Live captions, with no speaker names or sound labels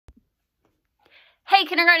Hey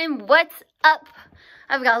kindergarten, what's up?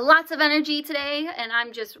 I've got lots of energy today and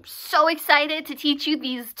I'm just so excited to teach you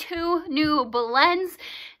these two new blends.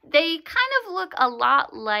 They kind of look a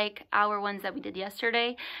lot like our ones that we did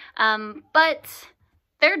yesterday, but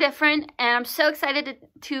they're different and I'm so excited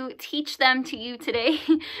to teach them to you today.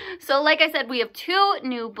 So like I said, we have two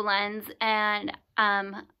new blends and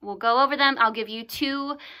we'll go over them. I'll give you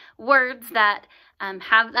two words that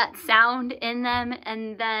have that sound in them,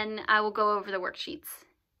 and then I will go over the worksheets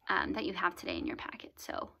that you have today in your packet.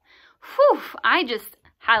 So, whew, I just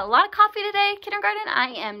had a lot of coffee today, kindergarten. I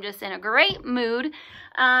am just in a great mood.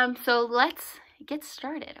 So let's get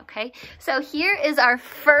started, okay? So here is our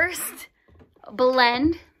first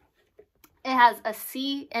blend. It has a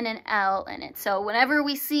C and an L in it. So whenever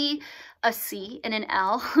we see a C and an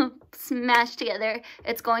L smashed together,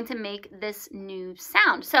 it's going to make this new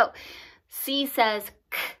sound. So C says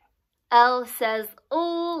K, L says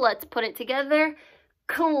O. Let's put it together.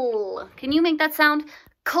 Cool. Can you make that sound?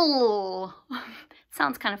 Cool.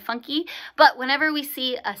 Sounds kind of funky, but whenever we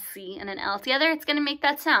see a C and an L together, it's going to make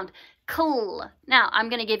that sound. Cool. Now, I'm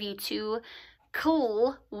going to give you two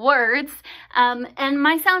cool words, and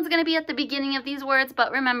my sound's going to be at the beginning of these words,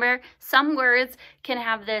 but remember, some words can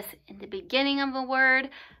have this in the beginning of a word,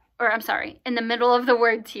 or I'm sorry, in the middle of the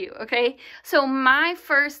word too, okay? So my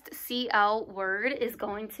first CL word is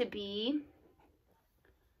going to be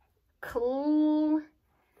cool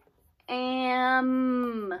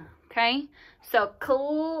am, okay? So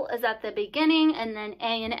cool is at the beginning, and then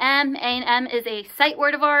A and M. A and M is a sight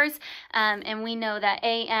word of ours, and we know that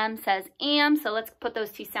AM says am, so let's put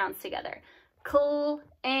those two sounds together. Cool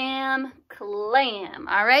am, clam.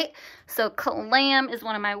 All right, so clam is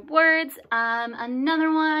one of my words.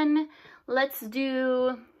 Another one, let's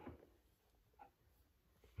do,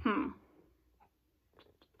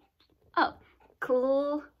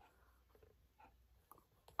 cool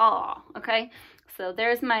aw, okay? So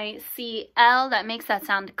there's my CL that makes that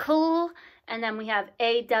sound cool, and then we have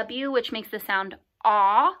AW, which makes the sound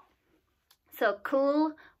aw. So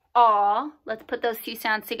cool aw, let's put those two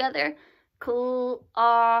sounds together. Cool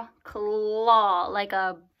aw, claw, like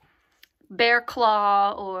a bear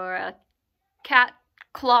claw or a cat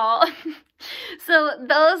claw. So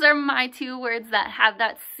those are my two words that have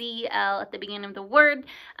that CL at the beginning of the word.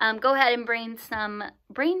 Go ahead and brainstorm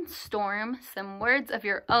some words of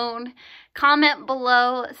your own. Comment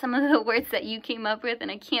below some of the words that you came up with, and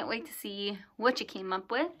I can't wait to see what you came up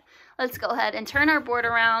with. Let's go ahead and turn our board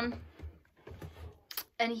around.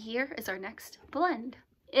 And here is our next blend.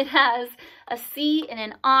 It has a C and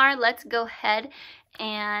an R. Let's go ahead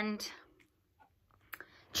and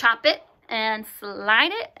chop it and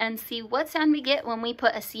slide it and see what sound we get when we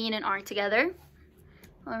put a C and an R together.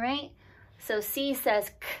 All right, so C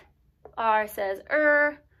says K, R says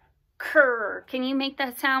cur. Can you make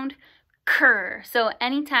that sound? Cur. So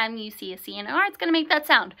anytime you see a C and an R, it's gonna make that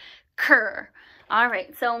sound. Cur. All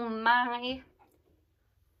right, so my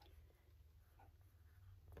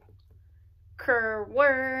cur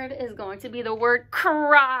word is going to be the word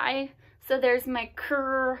cry. So there's my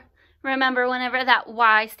cur. Remember, whenever that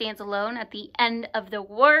Y stands alone at the end of the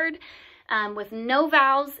word, with no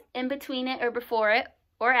vowels in between it or before it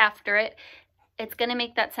or after it, it's going to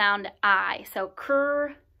make that sound I. So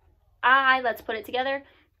cr, I, let's put it together.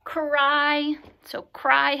 Cry. So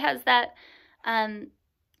cry has that,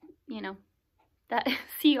 you know, that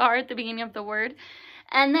CR at the beginning of the word.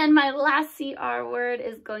 And then my last CR word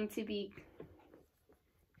is going to be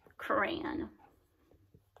crayon.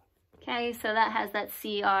 Okay, so that has that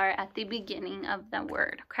CR at the beginning of the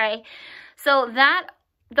word, okay? So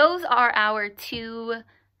those are our two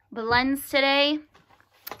blends today.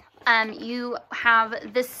 You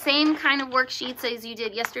have the same kind of worksheets as you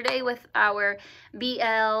did yesterday with our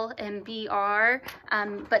BL and BR,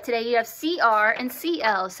 but today you have CR and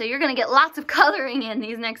CL, so you're going to get lots of coloring in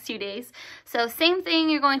these next 2 days. So same thing,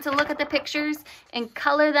 you're going to look at the pictures and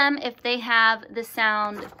color them if they have the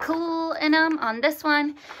sound cool in them on this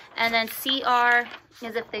one, and then CR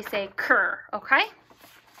is if they say cur, okay?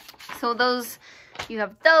 So those, you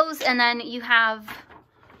have those, and then you have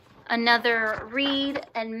another read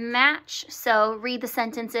and match. So read the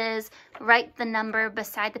sentences, write the number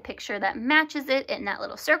beside the picture that matches it in that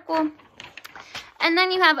little circle. And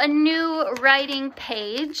then you have a new writing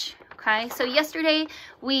page. Okay, so yesterday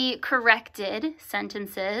we corrected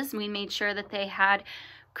sentences. We made sure that they had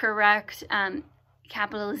correct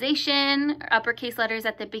capitalization, uppercase letters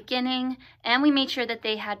at the beginning, and we made sure that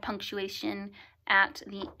they had punctuation at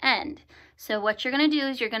the end. So what you're going to do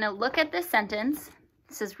is you're going to look at this sentence.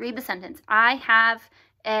 It says, read the sentence. I have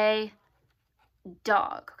a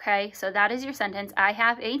dog. Okay, so that is your sentence. I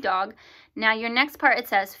have a dog. Now your next part, it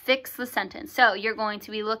says fix the sentence. So you're going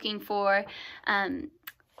to be looking for an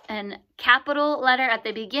capital letter at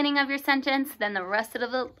the beginning of your sentence. Then the rest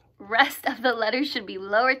of the letters should be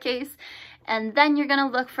lowercase. And then you're going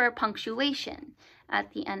to look for punctuation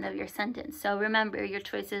at the end of your sentence. So remember, your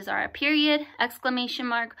choices are a period, exclamation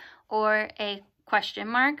mark, or a question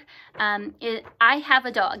mark. I have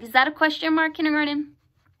a dog. Is that a question mark, kindergarten?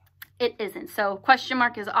 It isn't. So question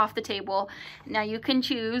mark is off the table. Now you can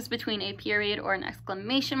choose between a period or an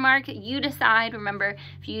exclamation mark. You decide. Remember,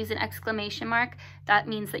 if you use an exclamation mark, that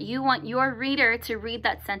means that you want your reader to read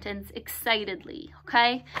that sentence excitedly,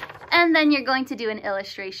 okay? And then you're going to do an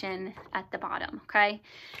illustration at the bottom, okay?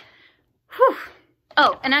 Whew.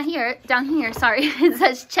 Oh, and down here, sorry, it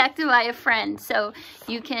says checked by a friend. So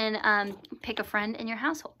you can pick a friend in your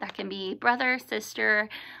household. That can be brother, sister,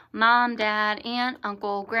 mom, dad, aunt,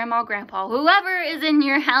 uncle, grandma, grandpa, whoever is in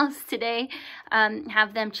your house today.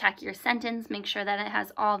 Have them check your sentence. Make sure that it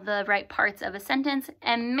has all the right parts of a sentence,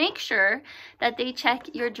 and make sure that they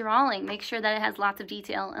check your drawing. Make sure that it has lots of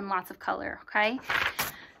detail and lots of color, okay?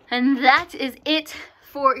 And that is it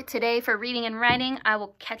for today for reading and writing. I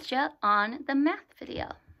will catch you on the math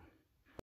video.